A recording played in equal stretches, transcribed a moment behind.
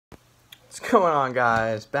What's going on,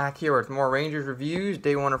 guys? Back here with more Rangers reviews.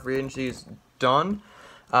 Day 1 of free agency is done.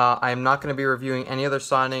 I am not going to be reviewing any other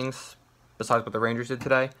signings besides what the Rangers did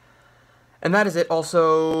today. And that is it.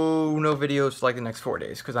 Also, no videos for like the next 4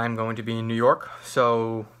 days because I'm going to be in New York.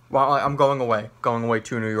 So, well, I'm going away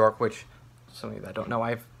to New York, which some of you that don't know,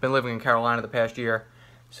 I've been living in Carolina the past year.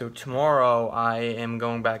 So tomorrow I am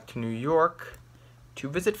going back to New York to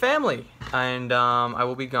visit family. And I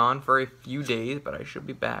will be gone for a few days, but I should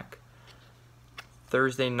be back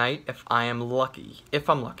Thursday night if I am lucky. If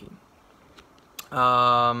I'm lucky.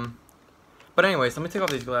 But anyways, let me take off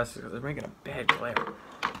these glasses because they're making a bad glare.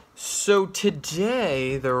 So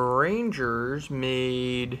today, the Rangers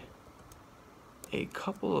made a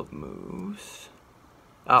couple of moves.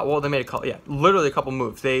 Well, they made literally a couple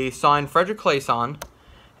moves. They signed Frederick Claesson,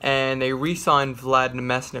 and they re-signed Vlad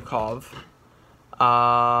Namestnikov. If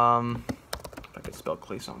I could spell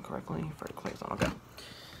Claesson correctly. Frederick Claesson, okay.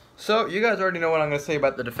 So, you guys already know what I'm going to say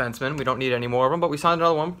about the defensemen. We don't need any more of them, but we signed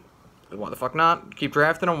another one. Why the fuck not? Keep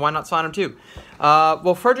drafting them. Why not sign them too?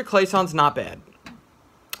 Well, Frederick Claesson's not bad.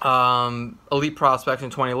 Elite Prospects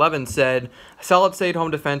in 2011 said, a solid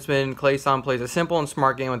stay-at-home defenseman, Claesson plays a simple and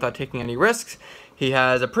smart game without taking any risks. He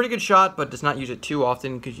has a pretty good shot, but does not use it too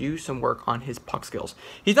often. Could use some work on his puck skills.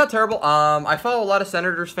 He's not terrible. I follow a lot of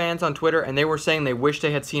Senators fans on Twitter, and they were saying they wish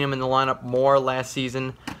they had seen him in the lineup more last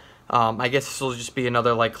season. I guess this will just be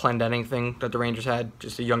another like Clendening thing that the Rangers had.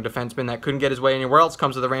 Just a young defenseman that couldn't get his way anywhere else.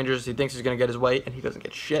 Comes to the Rangers, he thinks he's gonna get his way, and he doesn't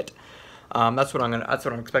get shit. That's what I'm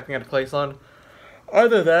expecting out of Claesson.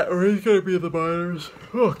 Either that, or he's gonna be in the minors.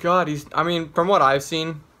 Oh God, I mean, from what I've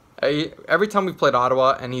seen, every time we've played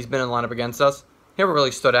Ottawa and he's been in the lineup against us, he never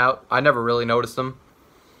really stood out. I never really noticed him.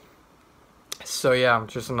 So yeah,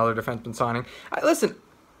 just another defenseman signing. Listen.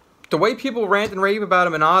 The way people rant and rave about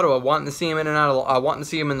him in Ottawa, wanting to see him in and out of, wanting to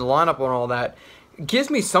see him in the lineup and all that, gives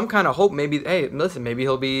me some kind of hope. Maybe, hey, listen, maybe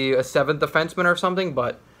he'll be a 7th defenseman or something.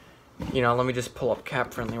 But you know, let me just pull up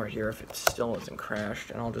Cap Friendly right here if it still isn't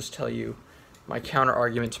crashed, and I'll just tell you my counter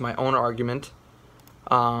argument to my own argument.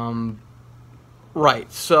 Right.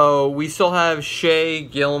 So we still have Shea,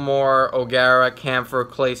 Gilmore, O'Gara, Kampfer,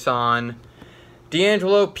 Claesson,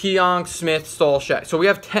 DeAngelo, Pionk, Smith, Stahl, Shea. So we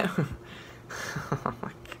have 10. Oh my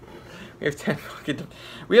God. We have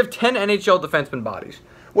 10 NHL defenseman bodies,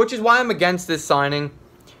 which is why I'm against this signing.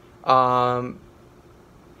 And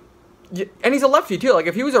he's a lefty too. Like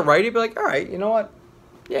if he was a righty, he'd be like, all right, you know what?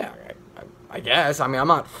 Yeah, I guess. I mean, I'm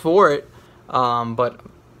not for it, but I'm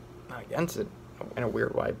not against it in a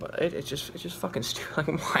weird way. But it's just fucking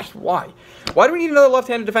stupid. Like, why? Why do we need another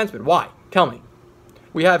left-handed defenseman? Why? Tell me.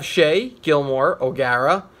 We have Shea, Gilmore,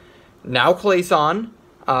 O'Gara, now Claesson.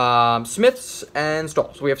 Smiths and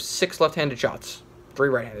Stahl. So we have 6 left-handed shots, 3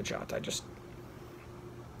 right-handed shots.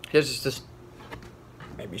 Maybe it's just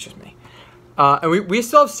me. And we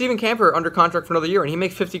still have Steven Kampfer under contract for another year, and he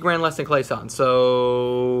makes $50,000 less than Claesson.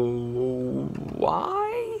 So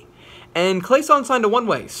why? And Claesson signed a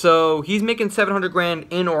one-way, so he's making $700,000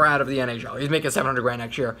 in or out of the NHL. He's making $700,000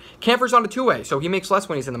 next year. Kampfer's on a two-way, so he makes less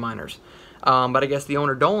when he's in the minors. But I guess the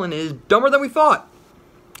owner Dolan is dumber than we thought.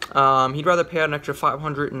 He'd rather pay out an extra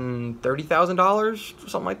 $530,000 or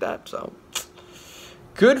something like that. So,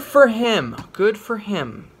 good for him. Good for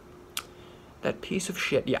him. That piece of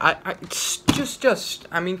shit. Yeah, it's just.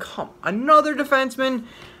 I mean, come, another defenseman.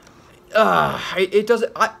 It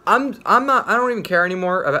doesn't. I'm not. I don't even care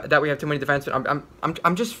anymore about that we have too many defensemen.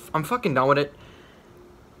 I'm fucking done with it.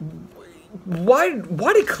 Why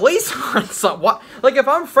did Claesson? Like if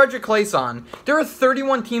I'm Frederick Claesson, there are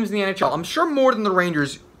 31 teams in the NHL. I'm sure more than the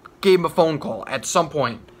Rangers gave him a phone call at some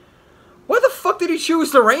point. Why the fuck did he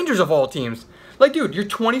choose the Rangers of all teams? Like, dude, you're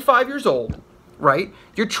 25 years old, right?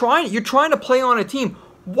 You're trying to play on a team.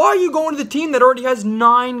 Why are you going to the team that already has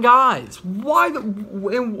 9 guys? What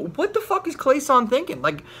the fuck is Claesson thinking?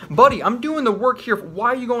 Like, buddy, I'm doing the work here. Why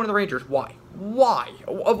are you going to the Rangers? Why?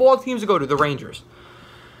 Of all teams to go to, the Rangers.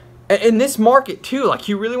 In this market, too, like,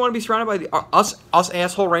 you really want to be surrounded by us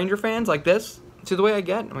asshole Ranger fans like this? See the way I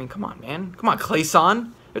get? I mean, come on, man. Come on,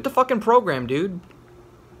 Claesson. Get the fucking program, dude.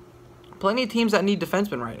 Plenty of teams that need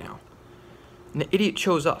defensemen right now. And the idiot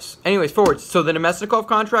chose us. Anyways, forwards. So the Namestnikov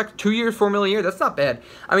contract, 2 years, $4 million a year. That's not bad.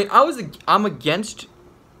 I mean, I'm against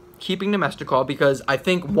keeping Namestnikov because I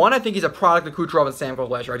think he's a product of Kucherov and Stamkos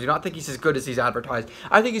last year. I do not think he's as good as he's advertised.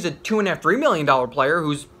 I think he's a $2.5, $3 million player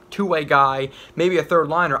who's two-way guy, maybe a third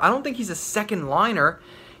liner. I don't think he's a second liner.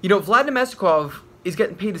 You know, Vlad Namestnikov is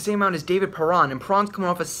getting paid the same amount as David Perron, and Perron's coming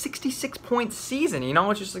off a 66-point season. You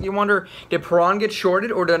know, it's just like you wonder, did Perron get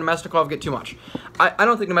shorted or did Namestnikov get too much? I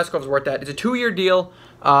don't think Namestnikov's worth that. It's a 2-year deal.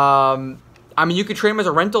 I mean, you could trade him as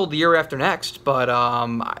a rental the year after next, but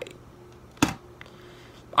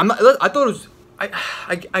I'm not. I thought it was.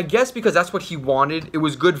 I guess because that's what he wanted. It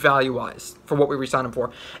was good value-wise for what we re-signed him for.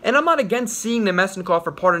 And I'm not against seeing Nemesnikov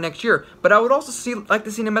for part of next year, but I would also like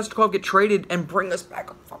to see Nemesnikov get traded and bring us back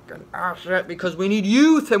a fucking asset because we need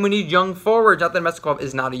youth and we need young forwards. Not that Nemesnikov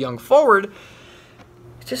is not a young forward.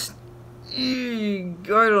 Just, I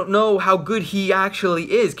don't know how good he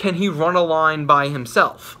actually is. Can he run a line by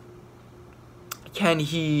himself? Can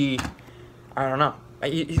he? I don't know.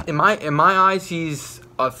 In my eyes, he's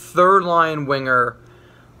a third-line winger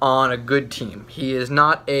on a good team. He is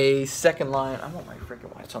not a second-line. I want my freaking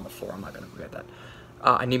water. It's on the floor. I'm not going to forget that.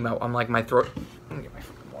 I need my, I'm like my throat. Let me get my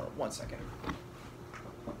freaking water. 1 second.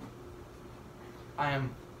 I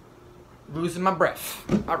am losing my breath.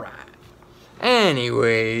 All right.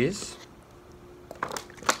 Anyways.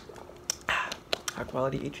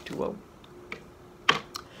 High-quality H2O.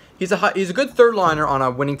 He's a good third-liner on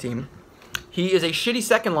a winning team. He is a shitty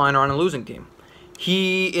second-liner on a losing team.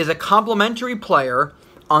 He is a complementary player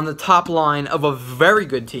on the top line of a very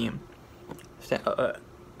good team.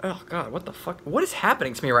 Oh, God, what the fuck? What is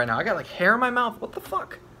happening to me right now? I got, like, hair in my mouth. What the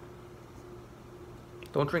fuck?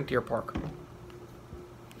 Don't drink Deer Park.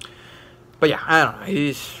 But, yeah, I don't know.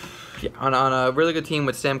 He's on a really good team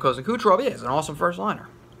with Stamkos and Kucherov. He is an awesome first-liner.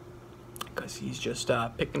 Because he's just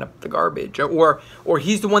picking up the garbage. Or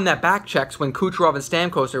he's the one that back-checks when Kucherov and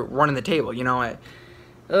Stamkos are running the table, you know?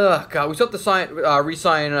 God, we still have to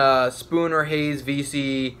re-sign Spooner, Hayes,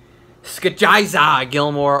 VC, Skajiza,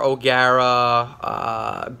 Gilmore,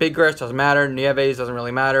 O'Gara, Big Grass doesn't matter, Nieves doesn't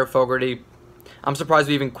really matter, Fogarty. I'm surprised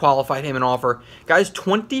we even qualified him an offer. Guy's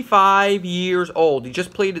 25 years old. He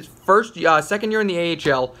just played his second year in the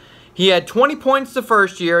AHL. He had 20 points the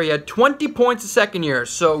first year. He had 20 points the second year.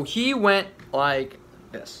 So he went like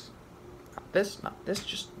this. Not this, not this,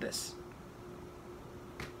 just this.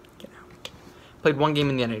 Played one game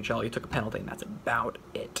in the NHL. He took a penalty, and that's about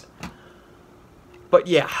it. But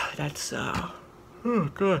yeah, that's oh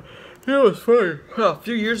god, it was funny. A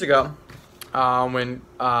few years ago, when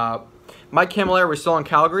Mike Camilleri was still in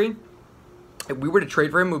Calgary, if we were to trade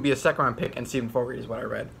for him, it would be a second-round pick, and Stephen Fogarty is what I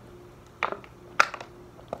read.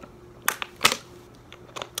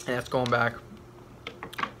 And that's going back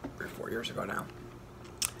 3 or 4 years ago now.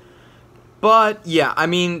 But, yeah, I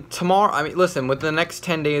mean, listen, within the next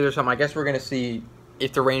 10 days or something, I guess we're going to see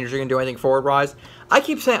if the Rangers are going to do anything forward-wise. I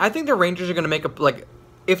keep saying, I think the Rangers are going to make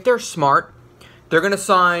if they're smart, they're going to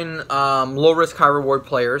sign low-risk, high-reward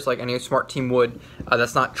players, like any smart team would,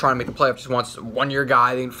 that's not trying to make the playoffs, just wants a one-year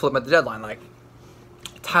guy, they can flip him at the deadline. Like,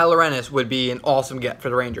 Tyler Ennis would be an awesome get for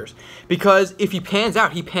the Rangers. Because if he pans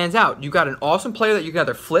out, he pans out. You got an awesome player that you can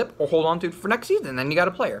either flip or hold on to for next season, then you got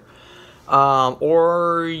a player.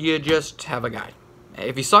 Or you just have a guy.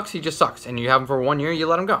 If he sucks, he just sucks. And you have him for 1 year, you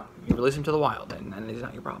let him go. You release him to the wild, and then he's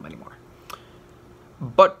not your problem anymore.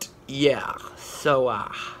 But, yeah. So,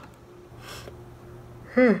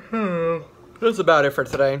 that's about it for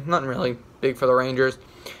today. Nothing really big for the Rangers.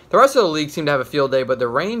 The rest of the league seemed to have a field day, but the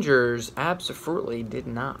Rangers absolutely did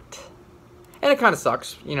not. And it kind of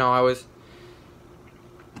sucks. You know,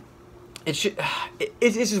 it's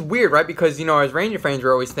just weird, right? Because, you know, as Ranger fans,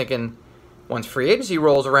 we're always thinking, once free agency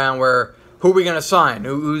rolls around, who are we going to sign?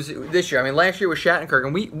 Who's this year? I mean, last year was Shattenkirk,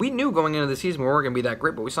 and we knew going into the season we weren't going to be that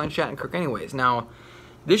great, but we signed Shattenkirk anyways. Now,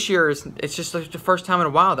 this year, it's just like the first time in a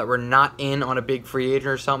while that we're not in on a big free agent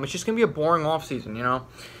or something. It's just going to be a boring offseason, you know?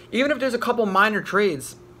 Even if there's a couple minor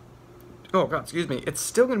trades, oh, God, excuse me, it's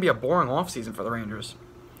still going to be a boring offseason for the Rangers.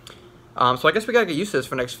 So I guess we got to get used to this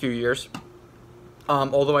for the next few years.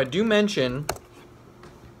 Although I do mention,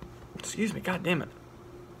 excuse me, God damn it.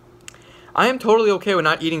 I am totally okay with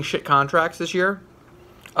not eating shit contracts this year.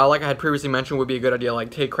 Like I had previously mentioned, would be a good idea. Like,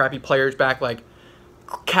 take crappy players back, like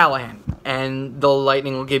Callahan, and the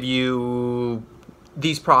Lightning will give you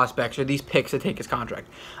these prospects or these picks to take his contract.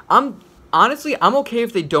 Honestly, I'm okay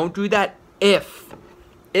if they don't do that if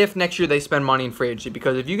next year they spend money in free agency.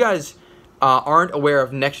 Because if you guys aren't aware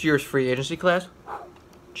of next year's free agency class,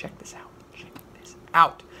 check this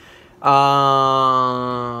out.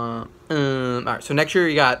 All right, so next year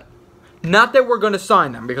you got, not that we're going to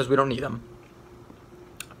sign them because we don't need them,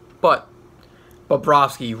 but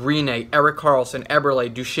Bobrovsky, Rene, Erik Karlsson,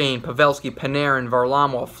 Eberle, Duchesne, Pavelski, Panarin,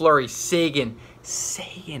 Varlamov, Fleury, Sagan,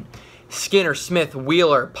 Skinner, Smith,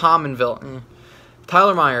 Wheeler, Pominville,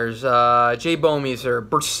 Tyler Myers, Jay Bouwmeester,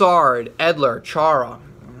 Broussard, Edler, Chara,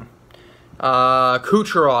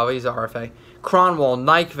 Kucherov, he's RFA, Kronwall,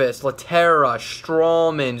 Nyquist, Laterra,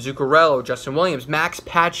 Strawman, Zuccarello, Justin Williams, Max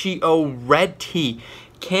Pacioretty,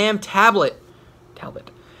 Cam Talbot,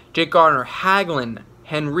 Jake Gardiner, Hagelin,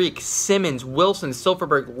 Henrique, Simmons, Wilson,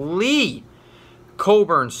 Silverberg, Lee,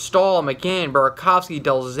 Coburn, Stahl, McGinn, Burakovsky,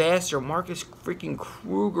 Delzaster, Marcus freaking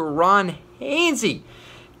Kruger, Ron Hainsey,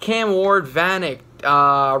 Cam Ward, Vanek,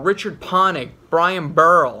 Richard Panik, Brian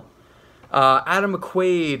Burrell, Adam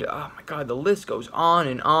McQuaid. Oh my God, the list goes on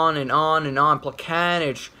and on and on and on.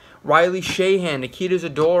 Plekanec, Riley Shahan, Nikita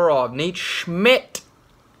Zadorov, Nate Schmidt.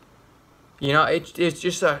 You know, it's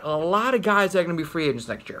just a lot of guys that are going to be free agents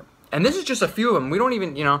next year. And this is just a few of them. We don't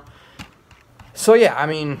even, you know. So, yeah, I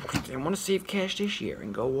mean, they want to save cash this year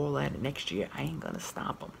and go all at it next year. I ain't going to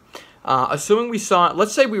stop them. Assuming we saw,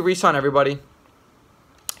 let's say we re-sign everybody.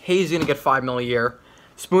 Hayes is going to get $5 million a year.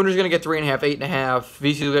 Spooner's going to get 3.5, 8.5.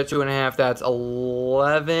 VC will get 2.5. That's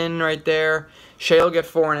 11 right there. Shea will get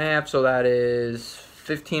 4.5, so that is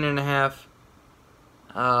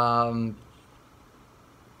 15.5.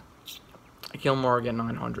 Gilmore will get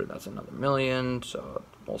 900. That's another $1 million. So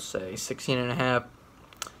we'll say 16.5.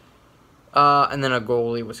 And then a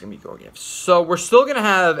goalie was going to be Georgiev. So we're still going to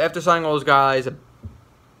have, after signing all those guys, about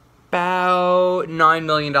 $9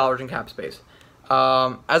 million in cap space.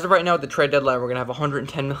 As of right now, at the trade deadline, we're going to have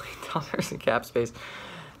 $110 million in cap space.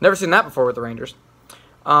 Never seen that before with the Rangers.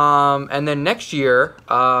 And then next year,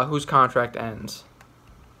 whose contract ends?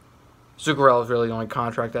 Zuccarello is really the only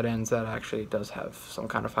contract that ends that actually does have some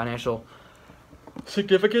kind of financial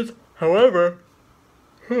significance. However,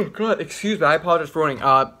 oh God, excuse me, I apologize for ruining.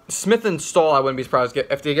 Smith and Stahl, I wouldn't be surprised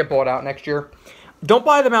if they get bought out next year. Don't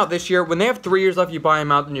buy them out this year. When they have 3 years left, you buy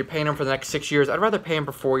them out, and you're paying them for the next 6 years. I'd rather pay them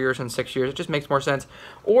for 4 years than 6 years. It just makes more sense.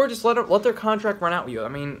 Or just let their contract run out with you. I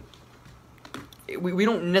mean, we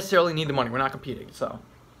don't necessarily need the money. We're not competing, so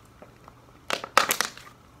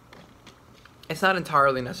it's not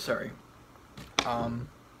entirely necessary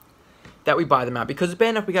that we buy them out, because it's bad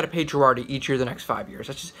enough we got to pay Girardi each year the next 5 years.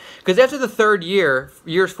 That's just because after the third year,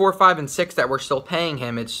 years 4, 5, and 6 that we're still paying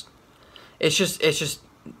him, it's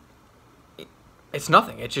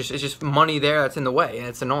nothing. It's just money there that's in the way, and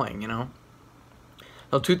it's annoying, you know.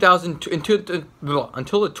 Until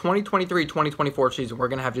the 2023-2024 season, we're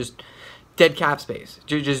gonna have just dead cap space,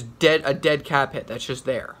 just a dead cap hit that's just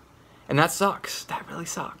there, and that sucks. That really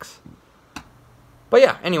sucks. But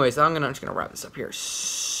yeah, anyways, I'm just gonna wrap this up here.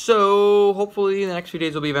 So hopefully the next few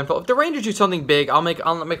days will be eventful. If the Rangers do something big, I'll make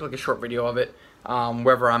like a short video of it,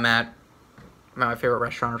 wherever I'm at my favorite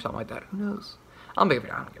restaurant or something like that. Who knows? I'll make a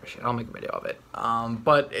video. I don't give a shit. I'll make a video of it.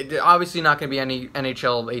 But obviously not going to be any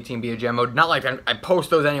NHL 18B gem mode. Not like I post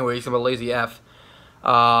those anyways. I'm a lazy F.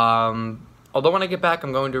 Although when I get back,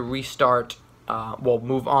 I'm going to restart.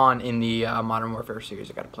 Move on in the Modern Warfare series.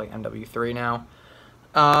 I got to play MW3 now.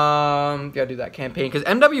 Got to do that campaign because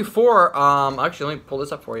MW4. Actually, let me pull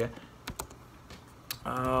this up for you.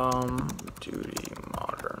 Duty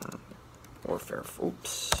Modern Warfare.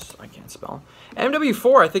 Oops, I can't spell.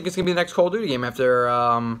 MW4, I think it's gonna be the next Call of Duty game after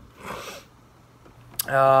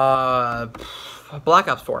Black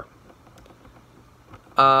Ops 4.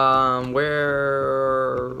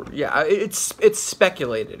 It's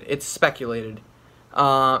speculated. It's speculated.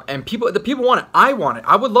 And the people want it. I want it.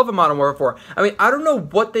 I would love a Modern Warfare 4. I mean, I don't know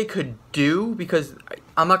what they could do because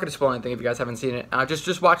I'm not gonna spoil anything if you guys haven't seen it.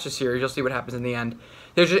 Just watch the series. You'll see what happens in the end.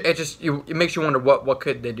 It makes you wonder what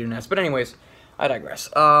could they do next. But anyways, I digress.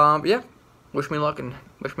 Yeah, wish me luck and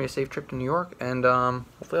wish me a safe trip to New York, and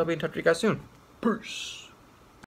hopefully I'll be in touch with you guys soon. Peace.